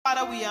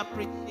Father, we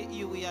appreciate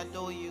you, we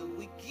adore you.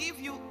 We give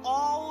you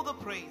all the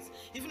praise.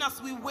 Even as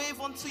we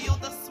wave unto you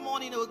this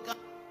morning, oh God,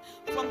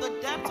 from the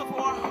depth of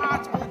our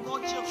heart, oh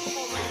God,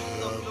 Jehovah,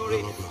 the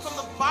glory. From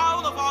the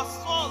bowel of our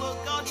soul, oh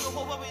God,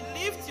 Jehovah,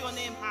 we lift your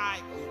name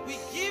high. We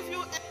give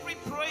you every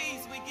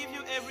praise, we give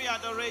you every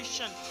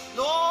adoration.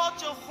 Lord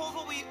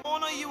Jehovah, we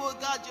honor you, oh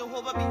God,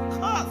 Jehovah,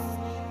 because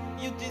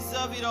you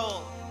deserve it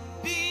all.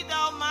 Be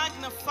thou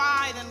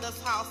magnified in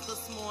this house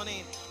this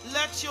morning.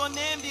 Let your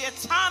name be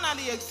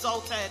eternally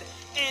exalted.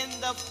 In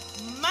the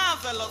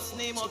marvelous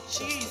name of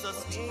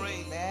Jesus, we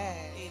pray.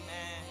 Amen.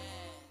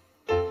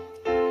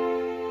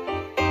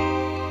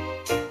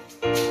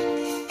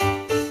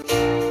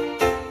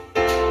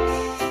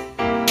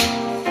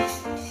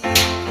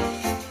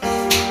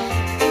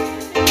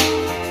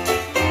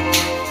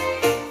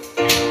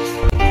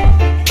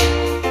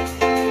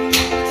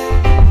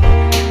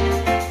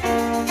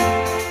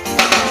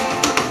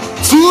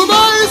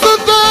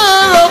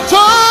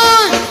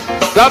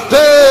 That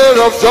day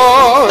of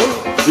joy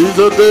is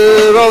a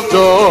day of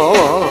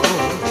joy.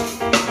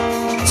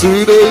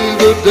 Today is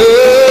the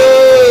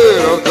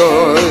day of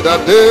joy.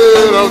 That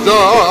day of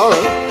joy.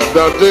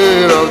 That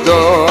day of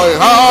joy.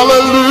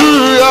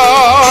 Hallelujah.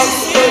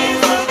 This is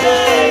the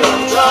day of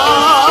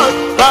joy.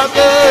 That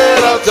day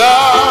of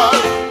joy.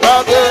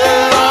 That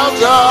day of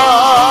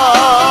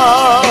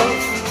joy.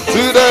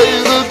 Today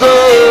is the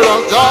day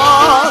of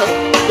joy.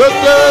 The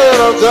day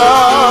of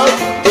joy.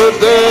 The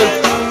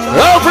day.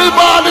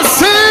 Everybody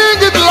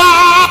sing it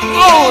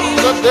loud.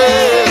 The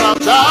day of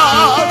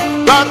joy,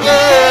 the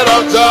day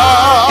of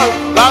joy,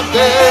 the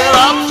day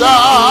of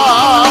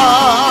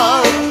joy.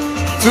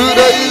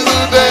 Today is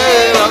the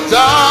day of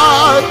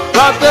joy,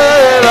 the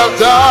day of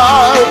joy.